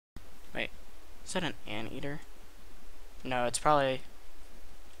Wait, is that an anteater? No, it's probably,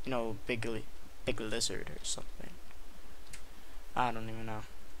 big lizard or something. I don't even know.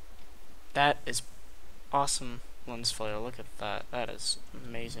 That is awesome lens flare. Look at that. That is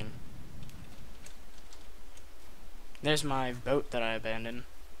amazing. There's my boat that I abandoned.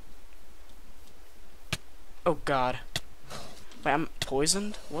 Oh god. Wait, I'm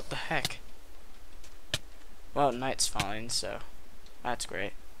poisoned? What the heck? Well, night's fine, so that's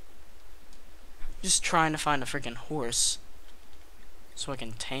great. Just trying to find a freaking horse so I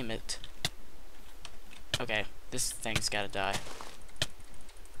can tame it. Okay, this thing's gotta die.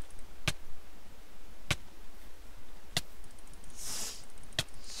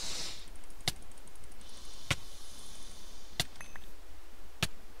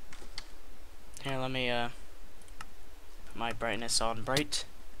 Here, let me put my brightness on bright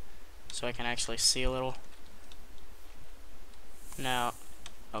so I can actually see a little. Now,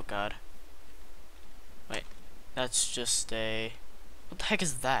 oh god. Wait, that's just a... What the heck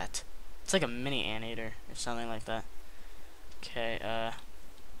is that? It's like a mini anteater or something like that. Okay, I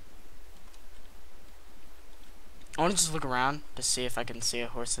want to just look around to see if I can see a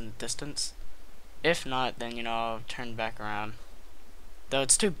horse in the distance. If not, then, I'll turn back around. Though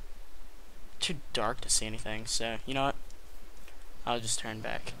it's too dark to see anything, so, you know what? I'll just turn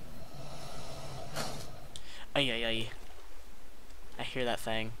back. Ay, ay, ay. I hear that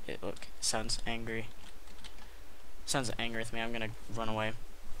thing. It sounds angry. Sounds angry with me. I'm gonna run away.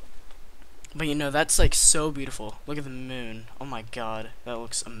 But that's like so beautiful. Look at the moon. Oh my god, that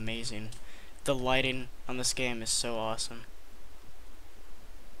looks amazing. The lighting on this game is so awesome.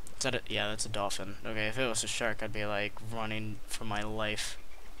 Is that yeah, that's a dolphin. Okay, if it was a shark, I'd be like running for my life.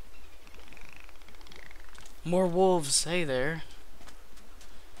 More wolves. Hey there.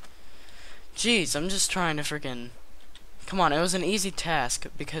 Jeez, I'm just trying to freaking... Come on, it was an easy task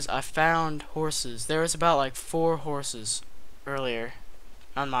because I found horses. There was about like 4 horses earlier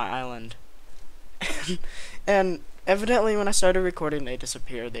on my island. And evidently when I started recording they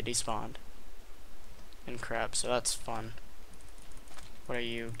disappeared, they despawned. And crap, so that's fun. What are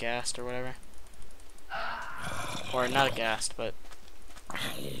you, gassed or whatever? Or not gassed, but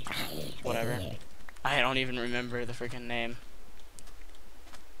whatever. I don't even remember the freaking name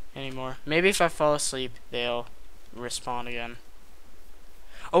anymore. Maybe if I fall asleep they'll respawn again.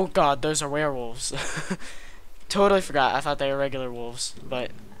 Oh god, those are werewolves. Totally forgot. I thought they were regular wolves,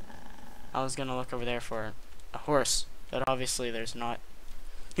 but I was gonna look over there for a horse, but obviously there's not.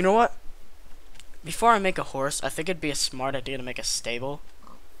 You know what? Before I make a horse, I think it'd be a smart idea to make a stable.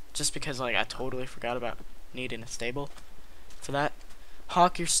 Just because, like, I totally forgot about needing a stable for that.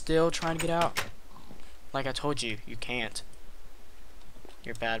 Hawk, you're still trying to get out? Like I told you, you can't.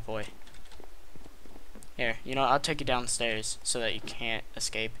 You're a bad boy. Here, I'll take you downstairs so that you can't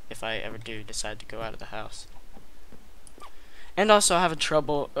escape if I ever do decide to go out of the house. And also, I have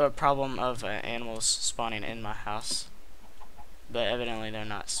a problem of animals spawning in my house. But evidently they're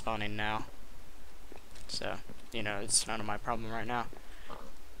not spawning now. So, it's none of my problem right now.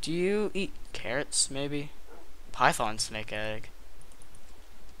 Do you eat carrots, maybe? Python snake egg.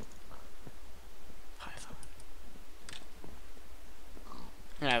 Python.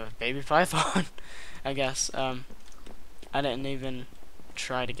 I'm gonna have a baby python, I guess. I didn't even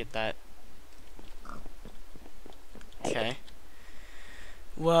try to get that. Okay.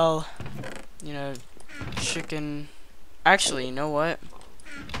 Well, chicken. Actually, you know what?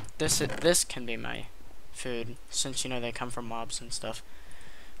 This can be my food since they come from mobs and stuff.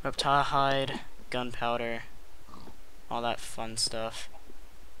 Reptile hide, gunpowder, all that fun stuff.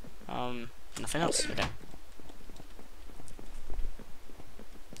 Nothing else. Okay.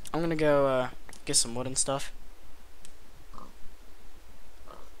 I'm gonna go get some wood and stuff.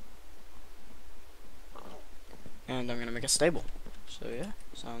 And I'm gonna make a stable. So yeah,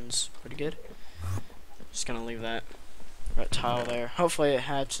 sounds pretty good. Just gonna leave that reptile there. Hopefully it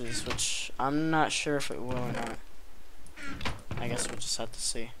hatches, which I'm not sure if it will or not. I guess we'll just have to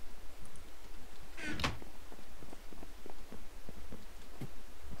see.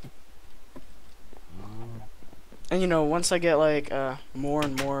 And once I get like more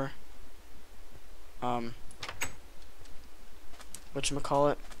and more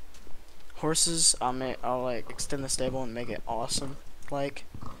whatchamacallit, horses, I'll like extend the stable and make it awesome, like.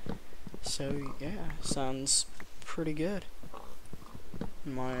 So yeah, sounds pretty good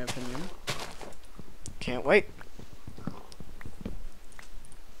in my opinion. Can't wait.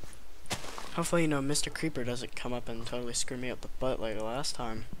 Hopefully Mr. Creeper doesn't come up and totally screw me up the butt like the last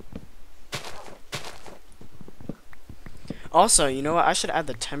time. Also, you know what? I should add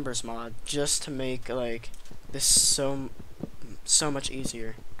the timbers mod just to make like this so much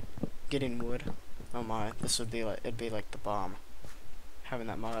easier. getting wood. Oh my, this would be like, it'd be like the bomb. Having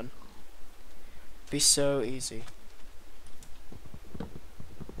that mod. Be so easy.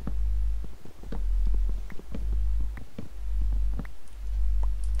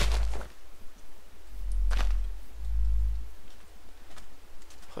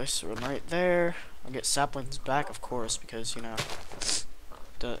 Place one right there. I'll get saplings back, of course, because, you know,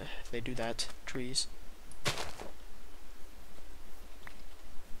 they do that. Trees.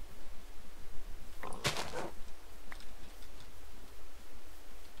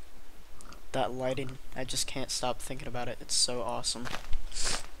 That lighting, I just can't stop thinking about it. It's so awesome.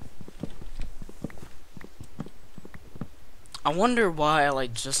 I wonder why I,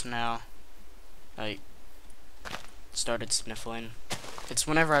 like, just now, like, started sniffling. It's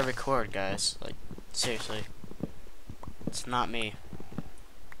whenever I record, guys. Like, seriously. It's not me.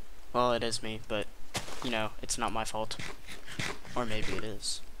 Well, it is me, but, you know, it's not my fault. Or maybe it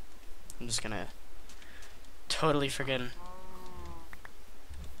is. I'm just gonna totally friggin'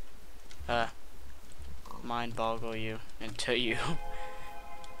 mind boggle you until you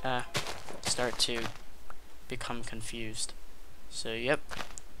start to become confused. So yep,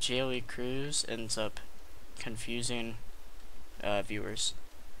 Jaily Cruise ends up confusing viewers.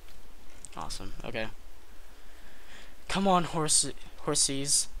 Awesome. Okay. Come on,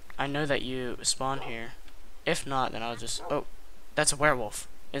 horsies. I know that you spawn here. If not, then I'll just. Oh, that's a werewolf,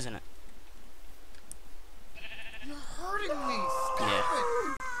 isn't it? You're hurting me. Stop Yeah.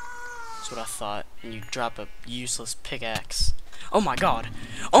 it. That's what I thought. And you drop a useless pickaxe. Oh my god.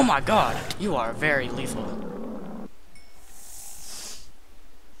 Oh my god. You are very lethal.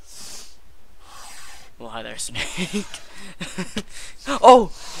 Well, hi there, Snake.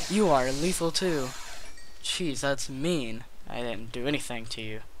 Oh, you are lethal too. Jeez, that's mean. I didn't do anything to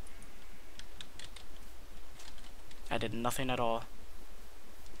you. I did nothing at all.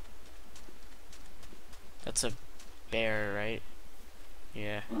 That's a bear, right?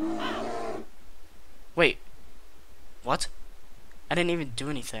 Yeah. Wait. What? I didn't even do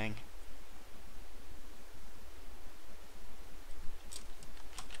anything.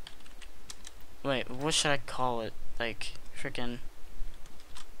 Wait, what should I call it? Like, frickin'.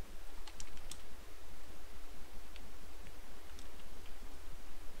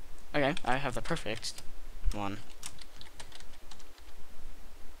 Okay, I have the perfect one.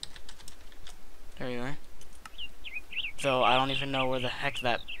 There you are. Though I don't even know where the heck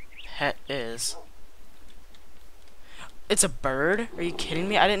that pet is. It's a bird? Are you kidding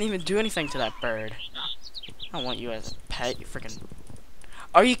me? I didn't even do anything to that bird. I don't want you as a pet, you freaking.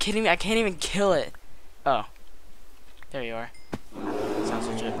 Are you kidding me? I can't even kill it. Oh. There you are. Sounds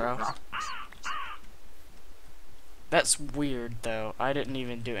legit, bro. That's weird, though. I didn't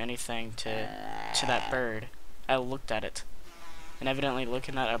even do anything to that bird. I looked at it. And evidently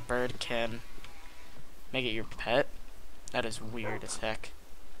looking at a bird can make it your pet? That is weird as heck.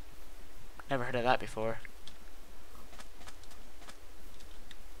 Never heard of that before.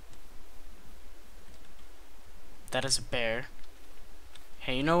 That is a bear.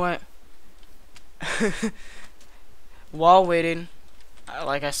 Hey, you know what? While waiting,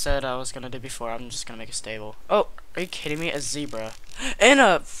 like I said I was gonna do before, I'm just gonna make a stable. Oh, are you kidding me? A zebra. And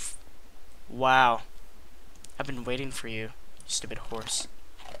a... Wow. I've been waiting for you, you stupid horse.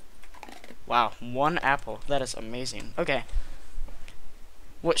 Wow, 1 apple. That is amazing. Okay.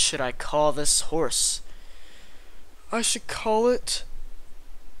 What should I call this horse? I should call it...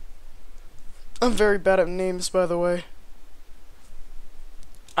 I'm very bad at names, by the way.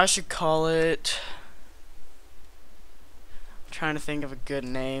 I should call it... I'm trying to think of a good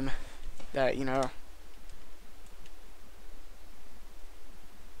name that, you know...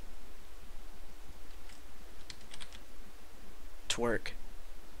 Twerk.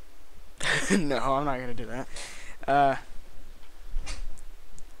 No, I'm not gonna do that.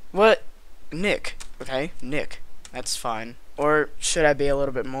 What? Nick. Okay, Nick. That's fine. Or should I be a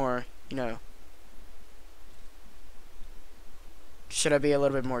little bit more, you know... Should I be a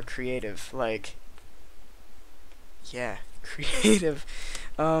little bit more creative? Like... Yeah, creative.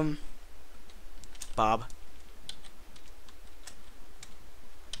 Bob.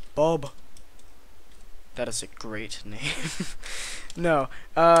 Bob. That is a great name. No,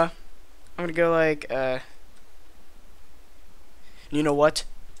 I'm gonna go like, you know what?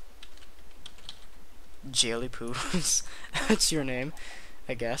 Jelly Poos. That's your name,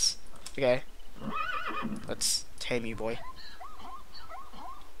 I guess. Okay. Let's tame you, boy.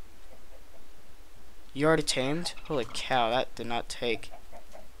 You already tamed? Holy cow, that did not take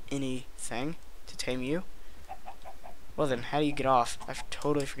anything to tame you. Well then, how do you get off? I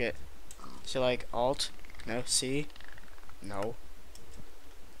totally forget. So like, Alt? No, C? No.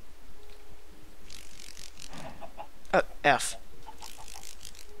 F.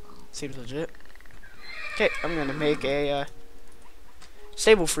 Seems legit. Okay, I'm gonna make a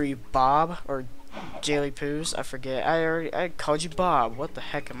stable for you, Bob, or Jaylee Poos. I forget. I called you Bob. What the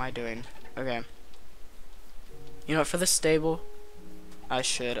heck am I doing? Okay. You know what? For this stable, I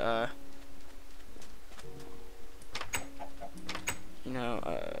should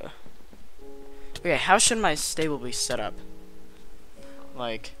okay. How should my stable be set up?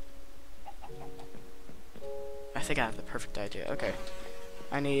 Like, I think I have the perfect idea. Okay,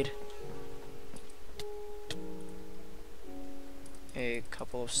 I need a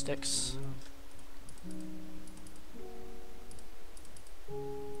couple of sticks.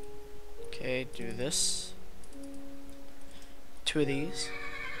 Okay, do this. 2 of these.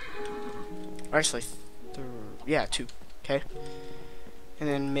 Or actually, yeah, 2. Okay, and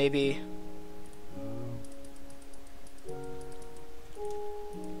then maybe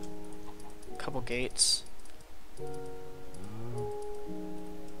a couple gates.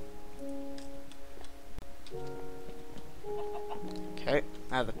 Okay,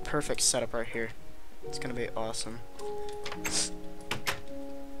 I have the perfect setup right here. It's gonna be awesome.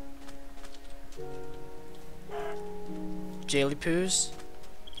 Jaylee Poos,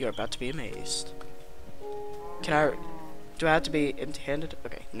 you're about to be amazed. Do I have to be empty-handed?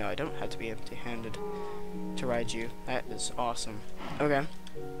 Okay, no, I don't have to be empty-handed to ride you. That is awesome. Okay.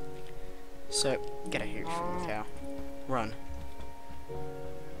 So, get out of here, you freaking cow. Run.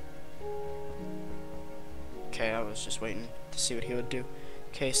 Okay, I was just waiting to see what he would do.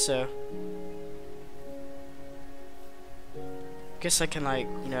 Okay, so guess I can, like,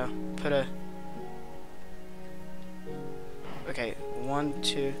 you know, put a okay, 1,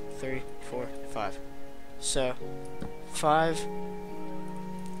 2, 3, 4, 5. So 5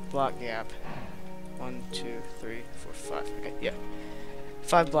 block gap. 1, 2, 3, 4, 5. Okay, yeah.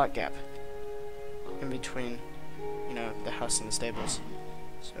 5 block gap in between, you know, the house and the stables.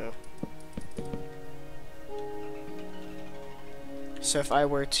 So if I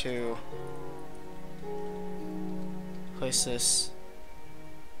were to place this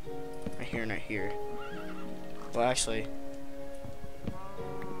right here and right here, well, actually,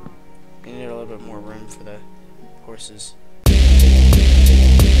 I need a little bit more room for the horses.